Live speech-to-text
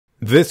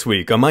This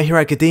week on My Hero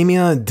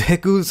Academia,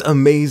 Deku's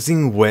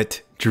amazing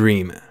wet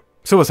dream.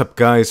 So what's up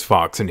guys,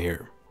 Foxen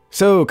here.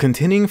 So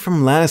continuing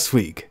from last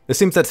week, it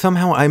seems that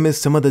somehow I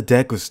missed some of the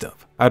Deku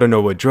stuff. I don't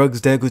know what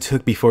drugs Deku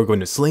took before going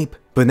to sleep,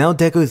 but now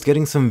Deku is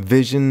getting some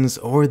visions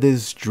or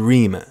this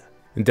dream.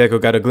 Deku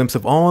got a glimpse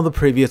of all the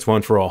previous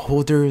One For All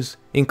holders,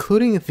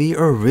 including the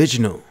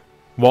original.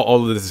 While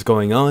all of this is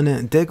going on,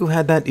 Deku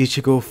had that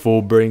Ichigo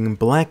Fullbring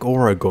black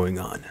aura going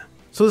on.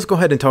 So let's go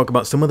ahead and talk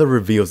about some of the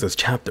reveals this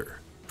chapter.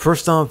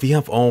 First off, we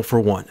have All For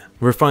One.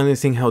 We're finally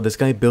seeing how this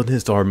guy built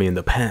his army in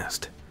the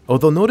past.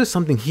 Although notice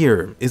something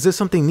here, is this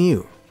something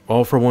new?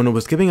 All For One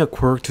was giving a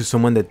quirk to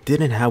someone that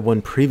didn't have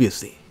one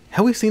previously.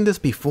 Have we seen this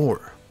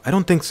before? I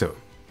don't think so.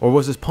 Or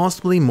was this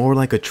possibly more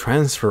like a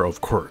transfer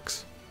of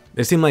quirks?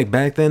 It seemed like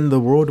back then the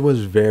world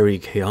was very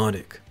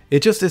chaotic.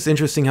 It just is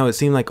interesting how it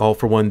seemed like All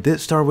For One did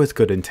start with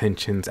good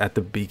intentions at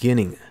the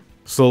beginning.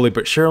 Slowly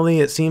but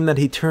surely it seemed that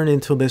he turned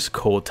into this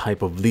cold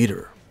type of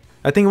leader.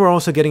 I think we're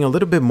also getting a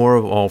little bit more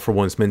of All For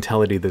One's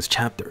mentality this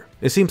chapter.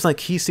 It seems like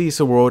he sees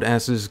the world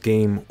as his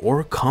game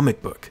or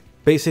comic book.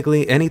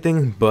 Basically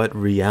anything but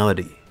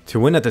reality. To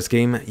win at this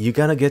game, you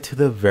gotta get to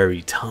the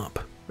very top.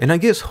 And I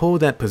guess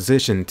hold that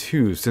position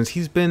too, since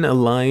he's been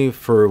alive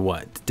for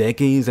what,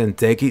 decades and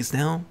decades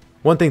now?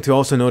 One thing to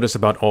also notice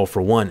about All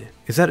For One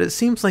is that it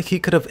seems like he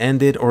could have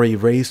ended or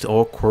erased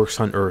all quirks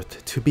on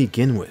Earth to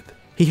begin with.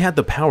 He had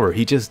the power,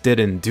 he just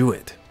didn't do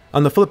it.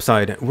 On the flip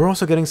side, we're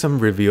also getting some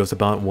reveals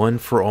about One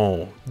For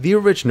All, the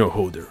original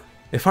holder.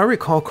 If I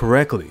recall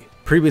correctly,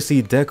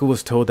 previously Deku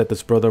was told that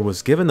this brother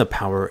was given the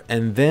power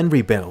and then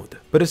rebelled,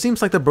 but it seems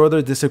like the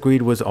brother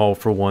disagreed with All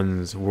For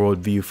One's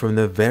worldview from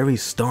the very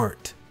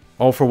start.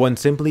 All For One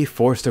simply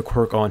forced a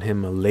quirk on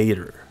him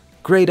later.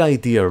 Great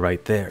idea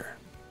right there.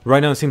 Right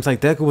now it seems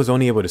like Deku was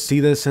only able to see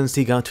this since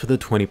he got to the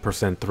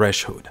 20%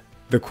 threshold.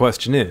 The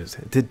question is,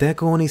 did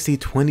Deku only see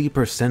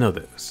 20% of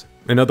this?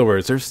 In other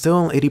words, there's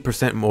still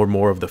 80% or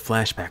more of the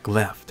flashback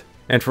left.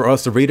 And for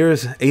us the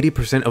readers,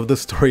 80% of the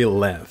story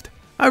left.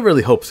 I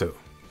really hope so.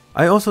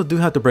 I also do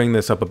have to bring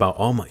this up about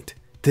All Might.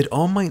 Did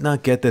All Might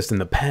not get this in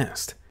the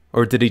past?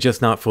 Or did he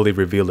just not fully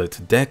reveal it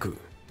to Deku?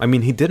 I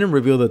mean, he didn't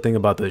reveal the thing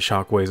about the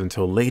shockwaves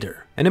until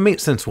later, and it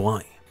made sense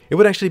why. It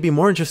would actually be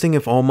more interesting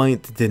if All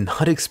Might did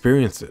not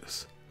experience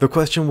this. The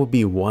question would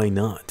be why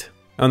not?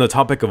 On the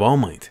topic of All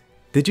Might,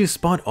 did you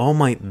spot All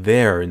Might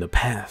there in the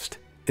past?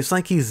 It's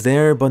like he's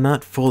there but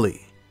not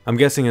fully. I'm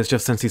guessing it's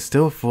just since he's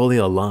still fully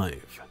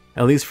alive,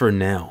 at least for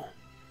now.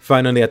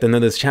 Finally at the end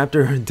of this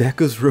chapter,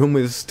 Deku's room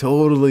is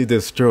totally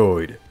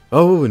destroyed.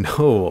 Oh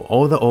no,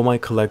 all the All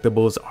Might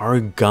collectibles are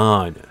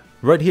gone.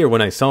 Right here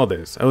when I saw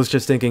this, I was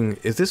just thinking,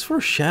 is this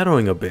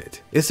foreshadowing a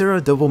bit? Is there a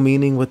double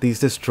meaning with these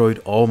destroyed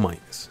All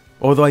Mights?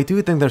 Although I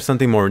do think there's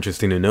something more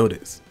interesting to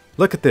notice.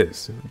 Look at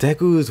this,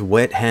 Deku's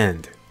wet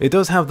hand. It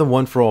does have the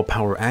One For All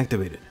power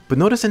activated, but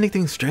notice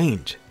anything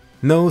strange?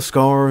 No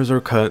scars or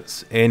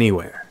cuts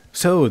anywhere.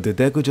 So did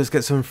Deku just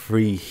get some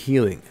free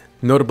healing?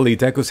 Notably,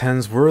 Deku's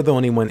hands were the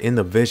only one in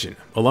the vision,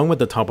 along with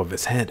the top of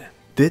his head.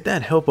 Did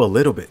that help a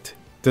little bit?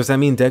 Does that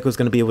mean Deku's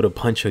gonna be able to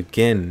punch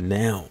again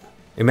now?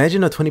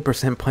 Imagine a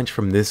 20% punch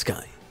from this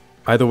guy.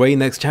 Either way,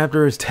 next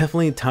chapter is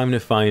definitely time to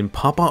find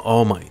Papa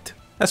All Might.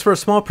 As for a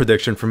small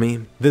prediction for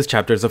me, this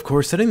chapter is of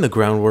course setting the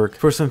groundwork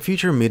for some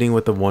future meeting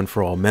with the One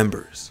For All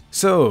members.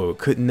 So,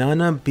 could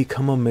Nana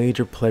become a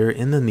major player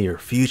in the near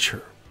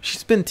future?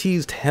 She's been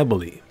teased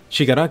heavily.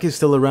 Shigaraki's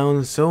still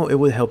around, so it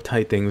would help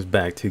tie things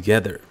back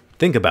together.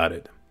 Think about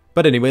it.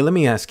 But anyway, let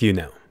me ask you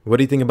now. What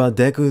do you think about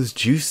Deku's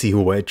juicy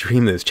wet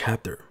dream this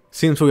chapter?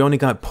 Seems we only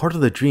got part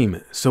of the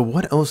dream, so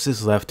what else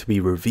is left to be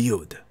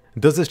revealed?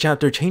 Does this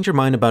chapter change your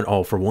mind about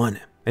All For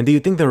One? And do you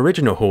think the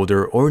original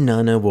holder or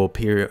Nana will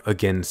appear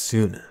again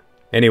soon?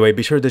 Anyway,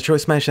 be sure to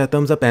smash that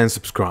thumbs up and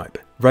subscribe.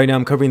 Right now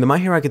I'm covering the My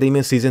Hero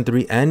Academia Season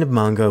 3 and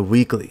manga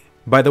weekly.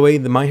 By the way,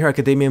 the My Hero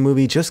Academia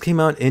movie just came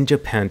out in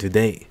Japan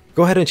today.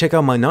 Go ahead and check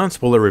out my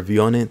non-spoiler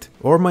review on it,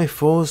 or my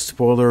full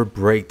spoiler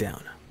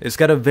breakdown. It's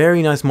got a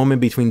very nice moment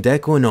between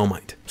Deku and All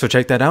Might, so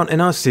check that out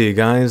and I'll see you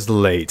guys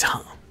later.